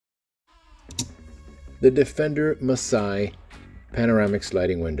the Defender Masai Panoramic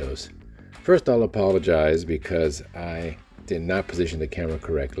Sliding Windows. First, I'll apologize because I did not position the camera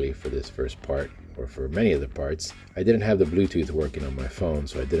correctly for this first part, or for many of the parts. I didn't have the Bluetooth working on my phone,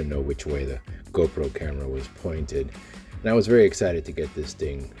 so I didn't know which way the GoPro camera was pointed. And I was very excited to get this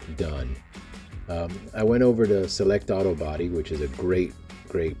thing done. I went over to Select Auto Body, which is a great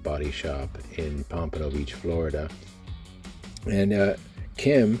body shop in Pompano Beach, Florida. And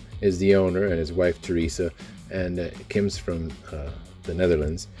Kim is the owner, and his wife Teresa, and Kim's from the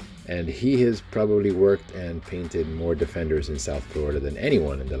Netherlands, and he has probably worked and painted more Defenders in South Florida than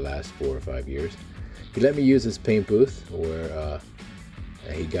anyone in the last 4 or 5 years. He let me use his paint booth, where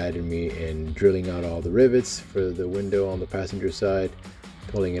he guided me in drilling out all the rivets for the window on the passenger side,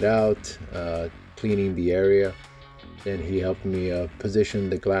 pulling it out, cleaning the area. Then he helped me position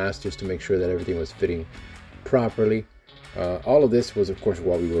the glass just to make sure that everything was fitting properly. All of this was, of course,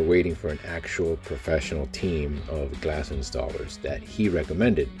 while we were waiting for an actual professional team of glass installers that he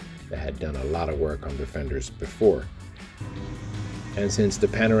recommended, that had done a lot of work on Defenders before. And since the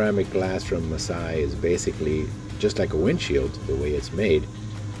panoramic glass from Masai is basically just like a windshield, the way it's made,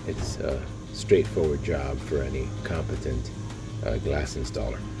 it's a straightforward job for any competent glass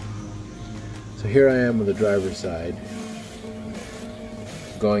installer. So here I am on the driver's side,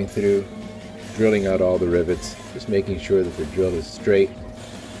 going through, drilling out all the rivets, just making sure that the drill is straight.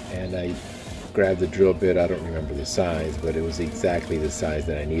 And I grabbed the drill bit, I don't remember the size, but it was exactly the size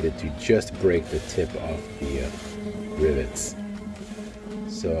that I needed to just break the tip off the rivets.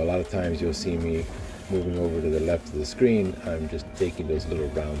 So a lot of times you'll see me moving over to the left of the screen. I'm just taking those little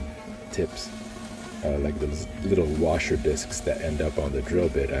round tips, like those little washer discs that end up on the drill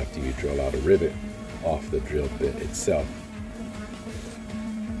bit after you drill out a rivet off the drill bit itself.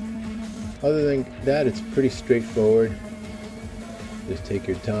 Other than that, it's pretty straightforward. Just take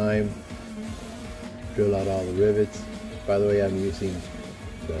your time, drill out all the rivets. By the way, I'm using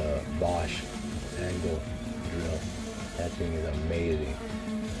the Bosch angle drill. That thing is amazing.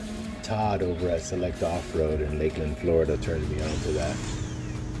 Todd over at Select Off-Road in Lakeland, Florida turned me on to that.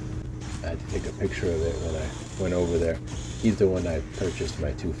 I had to take a picture of it when I went over there. He's the one I purchased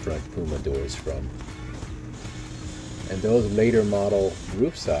my 2 front Puma doors from. And those later model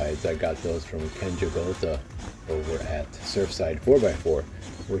roof sides, I got those from Ken Jagolta over at Surfside 4x4,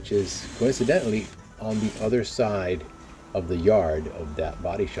 which is coincidentally on the other side of the yard of that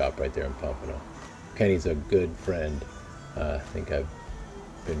body shop right there in Pompano. Kenny's a good friend. I think I've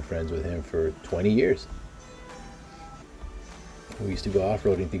been friends with him for 20 years. We used to go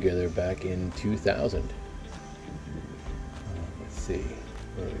off-roading together back in 2000. Let's see,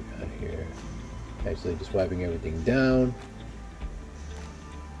 what do we got here? Actually just wiping everything down.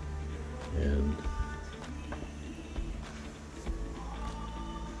 And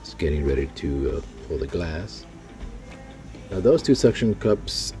just getting ready to pull the glass. Now those 2 suction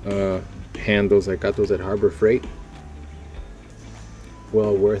cups handles, I got those at Harbor Freight.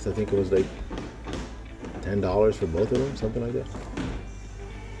 Well worth, I think it was like $10 for both of them, something like that.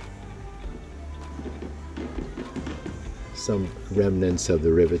 Some remnants of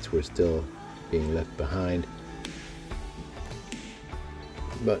the rivets were still being left behind,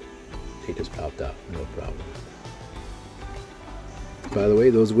 but they just popped out, no problem. By the way,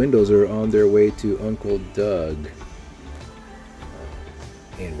 those windows are on their way to Uncle Doug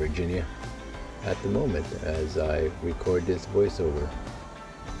in Virginia at the moment as I record this voiceover.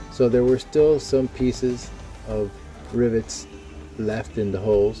 So there were still some pieces of rivets left in the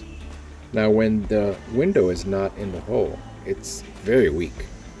holes. Now when the window is not in the hole, it's very weak.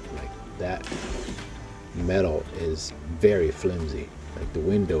 Like that metal is very flimsy. Like the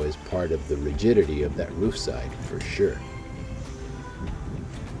window is part of the rigidity of that roof side for sure.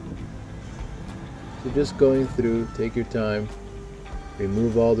 So just going through, take your time,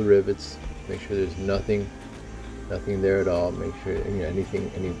 remove all the rivets, make sure there's nothing there at all. Make sure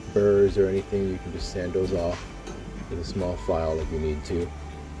any burrs or anything, you can just sand those off with a small file if you need to.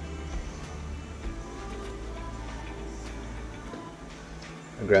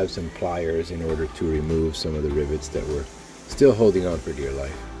 I grabbed some pliers in order to remove some of the rivets that were still holding on for dear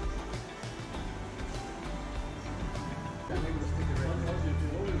life.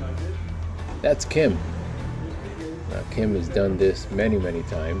 That's Kim. Now Kim has done this many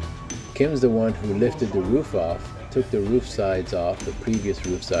times. Kim's the one who lifted the roof off, took the roof sides off, the previous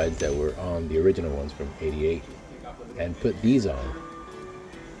roof sides that were on the original ones from '88, and put these on.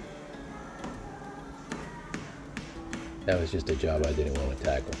 That was just a job I didn't want to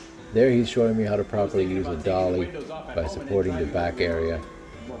tackle. There he's showing me how to properly use a dolly by supporting the back area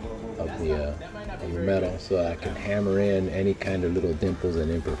of the metal so I can hammer in any kind of little dimples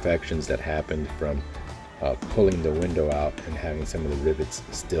and imperfections that happened from pulling the window out and having some of the rivets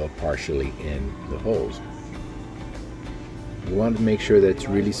still partially in the holes. You want to make sure that it's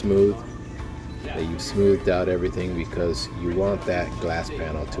really smooth, that you've smoothed out everything, because you want that glass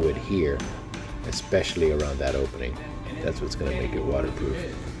panel to adhere, especially around that opening. That's what's going to make it waterproof.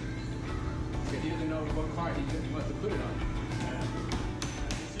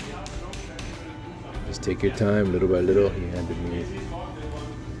 Just take your time, little by little. He handed me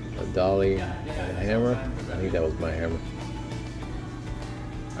a dolly and a hammer. I think that was my hammer.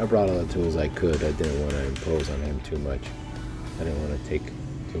 I brought all the tools I could. I didn't want to impose on him too much. I didn't want to take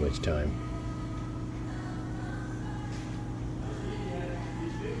too much time.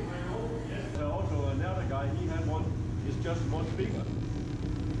 Also another guy, he had one, it's just one bigger.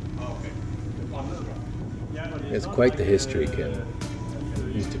 It's quite the history, Kim.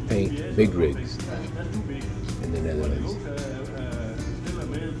 He used to paint big rigs in the Netherlands.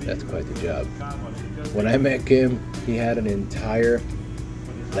 That's quite the job. When I met Kim, he had an entire,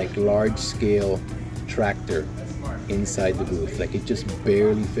 like, large-scale tractor inside the booth. Like, it just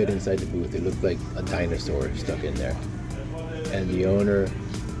barely fit inside the booth. It looked like a dinosaur stuck in there. And the owner,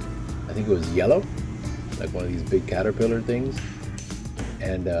 I think it was yellow, like one of these big caterpillar things.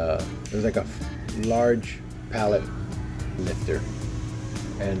 And it was like a large pallet lifter.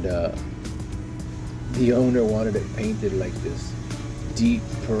 And the owner wanted it painted like this deep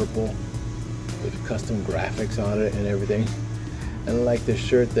purple with custom graphics on it and everything. And like the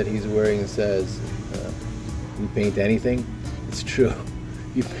shirt that he's wearing says, you paint anything? It's true.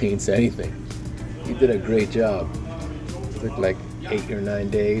 He paints anything. He did a great job. It took like 8 or 9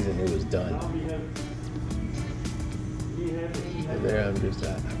 days and it was done. And there I'm just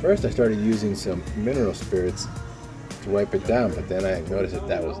at first I started using some mineral spirits to wipe it down, but then I noticed that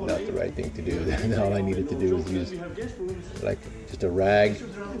that was not the right thing to do. All I needed to do was use like just a rag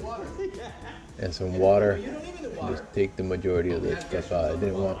and some water and just take the majority of the stuff out. I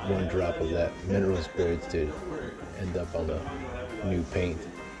didn't want one drop of that mineral spirits to end up on the new paint.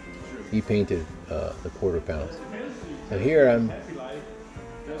 He painted the quarter pounds. So here I'm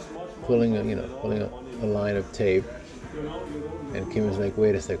pulling a line of tape, and Kim was like,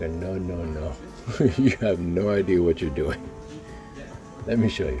 "Wait a second, no, no, no. You have no idea what you're doing. Let me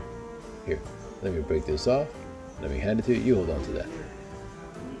show you. Here, let me break this off. Let me hand it to you. You hold on to that."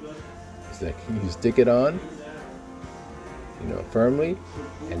 It's like you stick it on, firmly,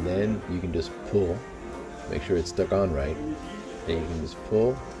 and then you can just pull. Make sure it's stuck on right. Then you can just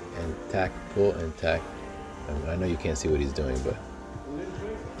pull and tack, pull and tack. I know you can't see what he's doing, but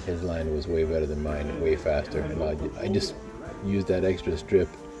his line was way better than mine, and way faster. And I just used that extra strip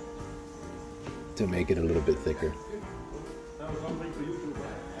to make it a little bit thicker.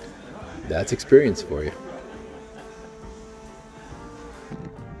 That's experience for you.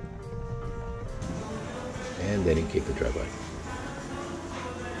 And then he kicked the tripod.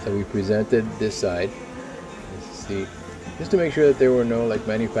 So we presented this side. Let's see, just to make sure that there were no like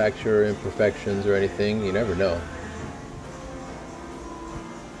manufacturer imperfections or anything. You never know.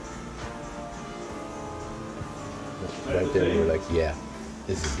 Right there, we were like, yeah,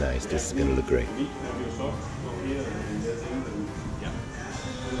 this is nice. This is gonna look great.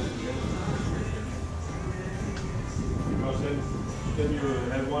 Then you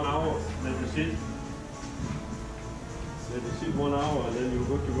have 1 hour, then you sit. Then you sit 1 hour, and then you're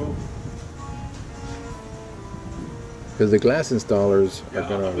good to go. Because the glass installers are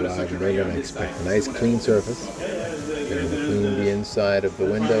going to arrive and they're going to expect a nice clean surface. They're going to clean the inside of the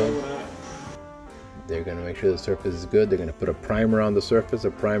window. They're going to make sure the surface is good. They're going to put a primer on the surface,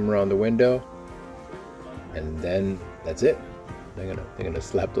 a primer on the window, and then that's it. They're going to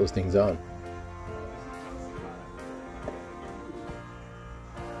slap those things on.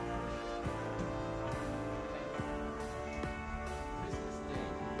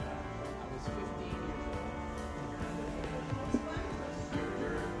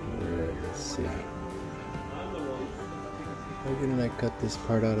 Let's see. Why didn't I cut this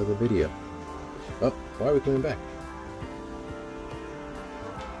part out of the video? Oh, why are we coming back?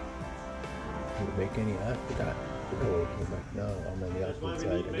 Did it make any? I forgot. Why we came back. No, I'm on the opposite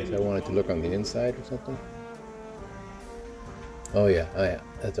side. I guess I wanted to look on the inside or something. Oh yeah,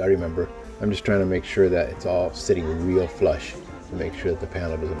 I remember. I'm just trying to make sure that it's all sitting real flush to make sure that the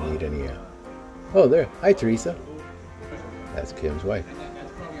panel doesn't need any. Oh, there. Hi, Teresa. That's Kim's wife.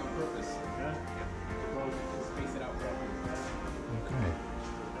 Okay.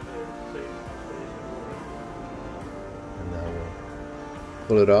 And now we'll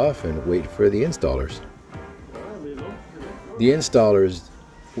pull it off and wait for the installers. The installers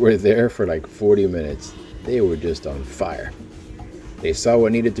were there for like 40 minutes. They were just on fire. They saw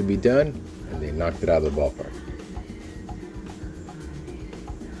what needed to be done, and and they knocked it out of the ballpark.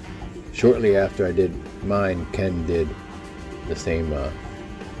 Shortly after I did mine, Ken did the same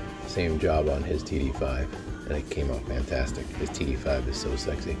job on his TD5, and it came out fantastic. His TD5 is so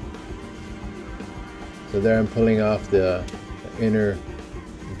sexy. So there I'm pulling off the inner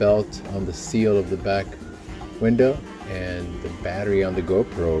belt on the seal of the back window, and the battery on the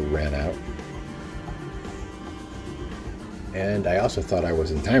GoPro ran out. And I also thought I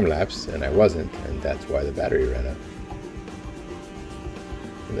was in time lapse, and I wasn't, and that's why the battery ran out.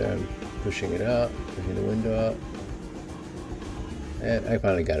 So there I'm pushing it out, pushing the window out, and I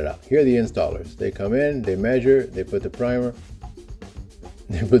finally got it out. Here are the installers. They come in, they measure, they put the primer,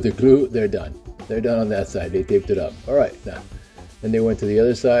 they put the glue, they're done. They're done on that side. They taped it up. All right, now. Then they went to the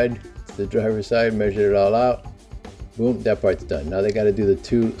other side, the driver's side, measured it all out. Boom, that part's done. Now they got to do the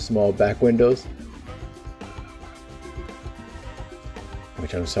two small back windows,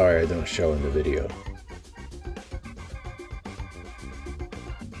 which I'm sorry I don't show in the video.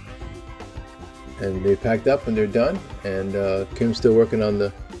 And they packed up and they're done. And Kim's still working on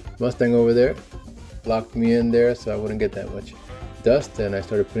the Mustang over there. Locked me in there so I wouldn't get that much dust. And I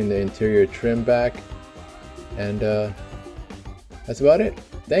started putting the interior trim back. And that's about it.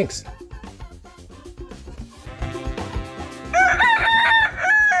 Thanks.